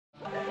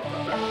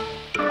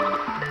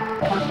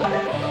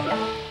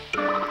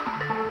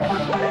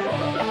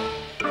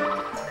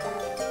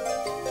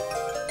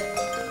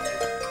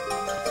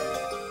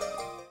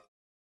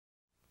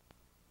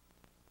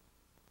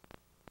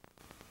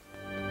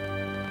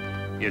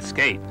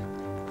Escape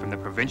from the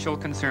provincial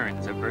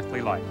concerns of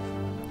earthly life.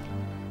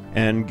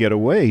 And get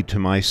away to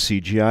my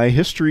CGI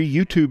History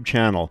YouTube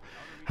channel.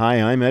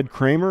 Hi, I'm Ed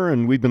Kramer,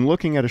 and we've been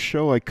looking at a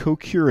show I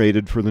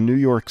co-curated for the New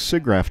York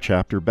Siggraph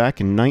chapter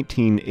back in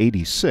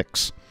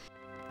 1986.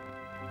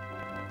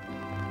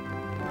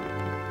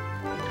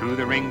 Through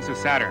the rings of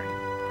Saturn.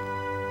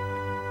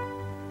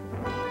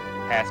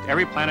 Past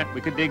every planet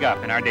we could dig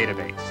up in our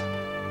database.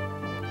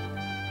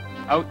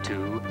 Out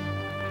to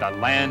the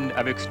land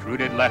of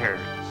extruded letters.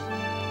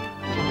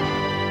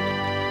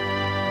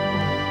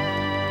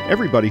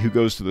 Everybody who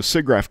goes to the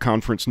Siggraph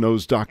conference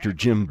knows Dr.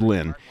 Jim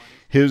Blinn.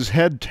 His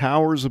head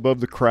towers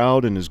above the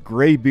crowd, and his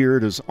gray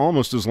beard is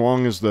almost as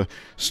long as the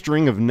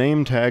string of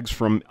name tags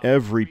from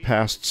every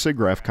past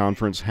Siggraph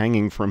conference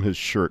hanging from his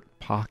shirt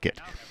pocket.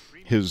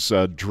 His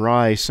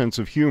dry sense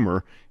of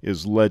humor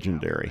is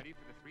legendary.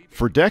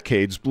 For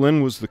decades,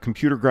 Blinn was the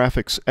computer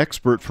graphics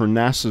expert for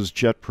NASA's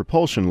Jet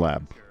Propulsion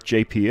Lab,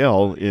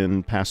 JPL,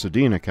 in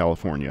Pasadena,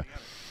 California.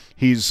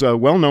 He's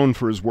well known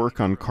for his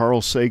work on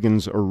Carl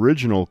Sagan's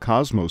original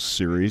Cosmos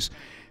series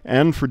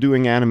and for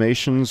doing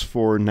animations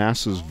for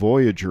NASA's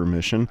Voyager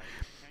mission,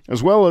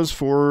 as well as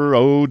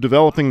for,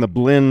 developing the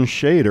Blinn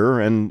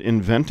shader and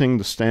inventing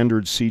the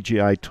standard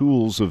CGI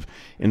tools of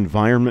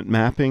environment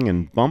mapping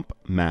and bump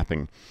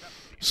mapping.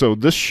 So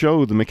this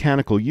show, The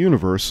Mechanical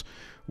Universe,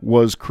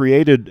 was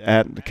created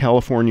at the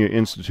California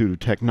Institute of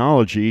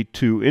Technology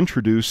to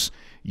introduce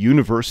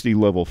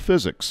university-level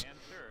physics.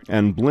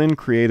 And Blinn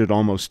created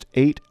almost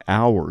 8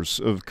 hours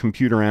of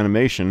computer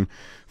animation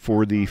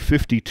for the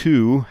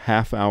 52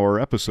 half-hour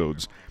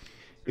episodes.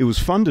 It was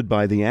funded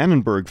by the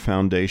Annenberg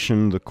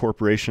Foundation, the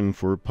Corporation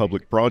for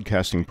Public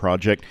Broadcasting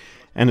Project,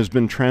 and has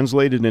been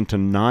translated into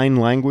 9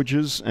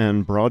 languages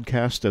and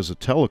broadcast as a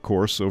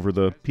telecourse over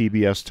the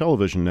PBS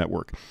television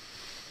network.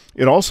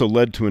 It also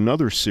led to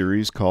another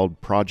series called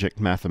Project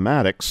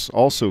Mathematics,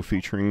 also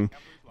featuring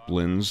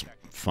Blinn's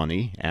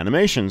funny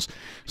animations.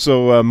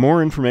 So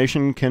more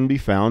information can be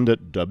found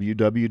at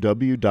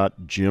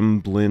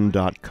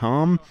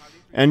www.jimblinn.com,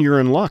 and you're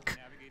in luck.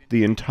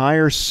 The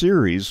entire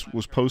series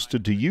was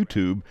posted to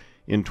YouTube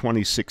in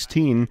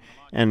 2016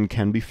 and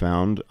can be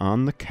found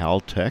on the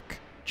CalTech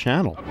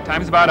channel.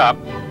 Time's about up,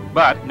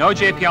 but no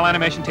JPL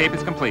animation tape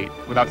is complete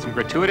without some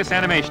gratuitous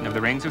animation of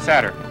the rings of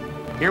Saturn.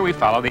 Here we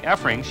follow the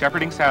F-ring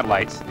shepherding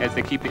satellites as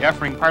they keep the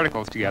F-ring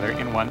particles together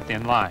in one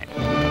thin line.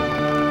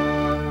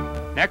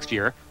 Next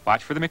year,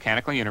 watch for the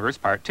Mechanical Universe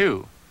Part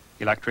 2,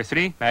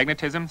 Electricity,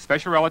 Magnetism,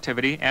 Special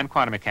Relativity, and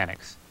Quantum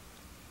Mechanics.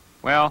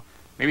 Well,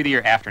 maybe the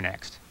year after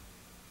next.